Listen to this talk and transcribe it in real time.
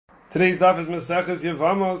Today's daf is Maseches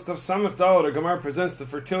Yevamos. Daf Samech Daled. The Gemara presents the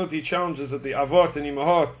fertility challenges that the Avot and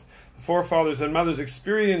Imahot, the forefathers and mothers,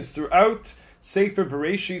 experienced throughout Sefer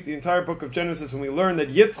Bereshit, the entire book of Genesis, and we learn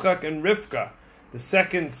that Yitzchak and Rivka, the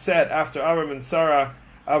second set after Avram and Sarah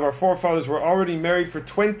of our forefathers, were already married for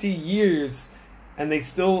 20 years, and they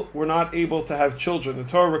still were not able to have children. The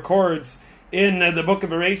Torah records in the book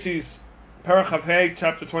of Bereshit, Perach Chavhei,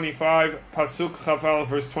 chapter 25, Pasuk Chaval,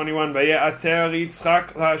 verse 21, Vaye'ater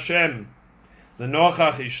Yitzchak laHashem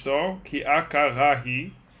lenochach ishto, ki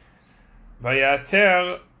akarahi,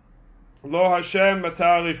 Vaye'ater lo Hashem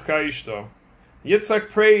batar Rivka ishto. Yitzchak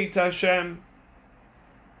prayed to Hashem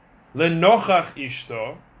lenochach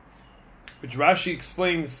ishto, which Rashi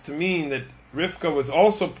explains to mean that Rivka was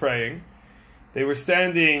also praying. They were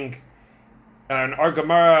standing, and our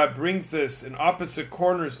Gemara brings this in opposite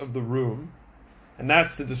corners of the room, and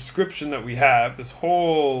that's the description that we have, this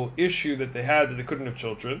whole issue that they had, that they couldn't have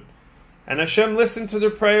children. And Hashem listened to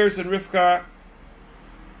their prayers, and Rivka,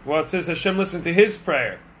 well, it says Hashem listened to his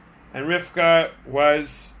prayer, and Rivka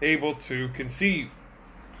was able to conceive.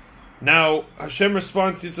 Now, Hashem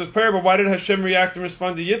responds to Yitzchak's prayer, but why did Hashem react and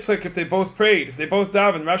respond to Yitzchak if they both prayed, if they both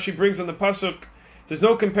davened? Rashi brings on the Pasuk, there's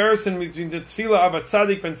no comparison between the tefillah of a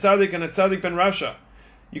tzaddik ben tzaddik and a tzaddik ben rasha.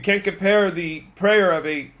 You can't compare the prayer of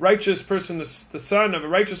a righteous person, the son of a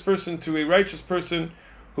righteous person, to a righteous person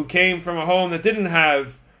who came from a home that didn't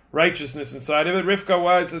have righteousness inside of it. Rivka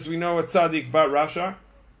was, as we know, a tzaddik bat rasha.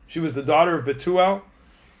 She was the daughter of Betuel,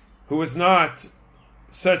 who was not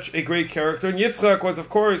such a great character. And Yitzchak was, of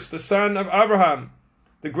course, the son of Abraham,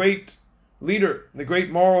 the great leader, the great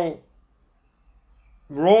moral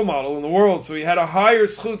role model in the world. So he had a higher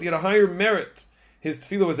schut, he had a higher merit. His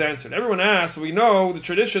tefillah was answered. Everyone asks, we know the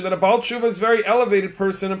tradition that a Baal Tshuva is a very elevated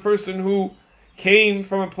person, a person who came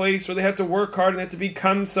from a place where they had to work hard and they had to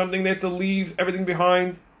become something, they had to leave everything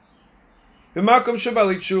behind. Even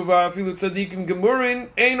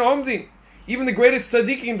the greatest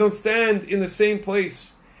tzaddikim don't stand in the same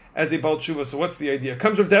place as a Baal Tshuva. So what's the idea?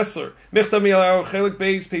 Comes from Dessler,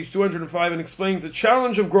 page 205, and explains the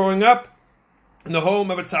challenge of growing up in the home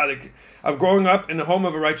of a tzaddik, of growing up in the home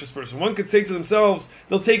of a righteous person. One could say to themselves,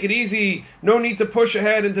 they'll take it easy, no need to push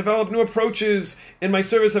ahead and develop new approaches in my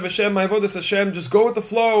service of Hashem, my avodas Hashem, just go with the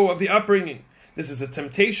flow of the upbringing. This is a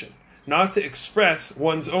temptation, not to express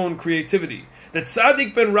one's own creativity. That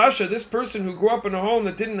tzaddik ben rasha, this person who grew up in a home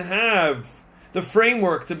that didn't have the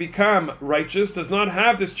framework to become righteous, does not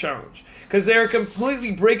have this challenge, because they are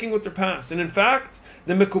completely breaking with their past. And in fact,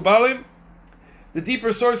 the Mekubalim, the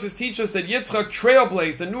deeper sources teach us that Yitzchak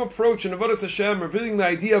trailblazed a new approach in Avodas Hashem, revealing the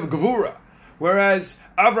idea of Gevura, whereas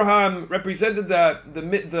Abraham represented the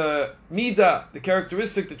midah, the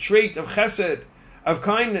characteristic, the trait of chesed, of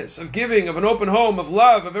kindness, of giving, of an open home, of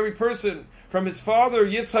love of every person. From his father,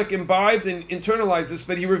 Yitzchak imbibed and internalized this,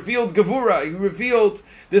 but he revealed Gevura, he revealed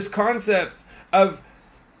this concept of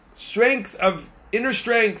strength, of inner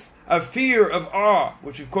strength, of fear, of awe,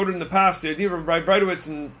 which we've quoted in the past, the idea of Rabbi Breitowitz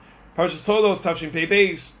and Parshas Tolos, Tafshin Pei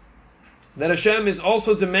Beis, that Hashem is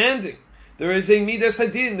also demanding. There is a midas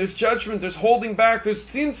hadin, there's judgment, there's holding back, there's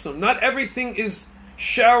tzimtzum. Not everything is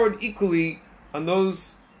showered equally on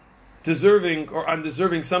those deserving or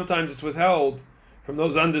undeserving. Sometimes it's withheld from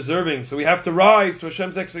those undeserving. So we have to rise to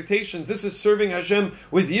Hashem's expectations. This is serving Hashem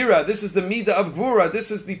with yira. This is the midah of gvura.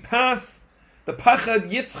 This is the path, the pachad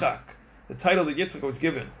Yitzchak, the title that Yitzchak was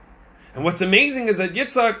given. And what's amazing is that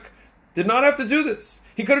Yitzchak did not have to do this.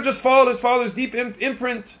 He could have just followed his father's deep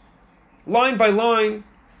imprint, line by line,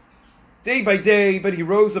 day by day, but he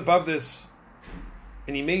rose above this,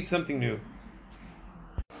 and he made something new.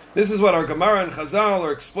 This is what our Gemara and Chazal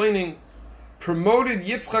are explaining, promoted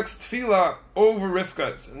Yitzchak's tefillah over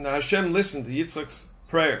Rivka's, and Hashem listened to Yitzchak's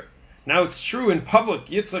prayer. Now it's true, in public,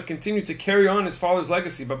 Yitzchak continued to carry on his father's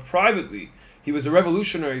legacy, but privately, he was a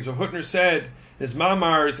revolutionary. As Rav Hutner said, his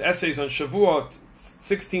Mamar, his essays on Shavuot,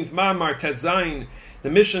 16th Mamar, Tetzain, the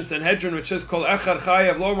Mishnah Sanhedrin, which says, Kol echad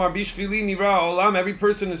chayav lomar bishvili nira olam, every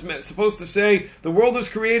person is supposed to say, the world was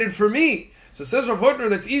created for me. So says Rav Hutner,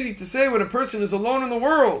 that's easy to say when a person is alone in the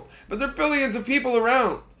world, but there are billions of people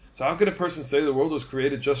around. So how could a person say the world was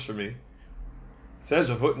created just for me? Says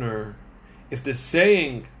Rav Hutner, if the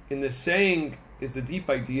saying, in the saying is the deep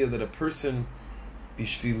idea that a person,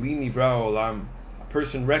 bishvili nira olam, a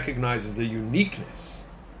person recognizes the uniqueness.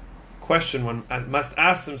 Question one must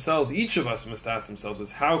ask themselves, each of us must ask themselves,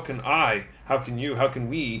 is how can I, how can you, how can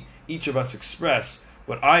we, each of us express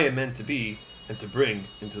what I am meant to be and to bring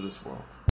into this world?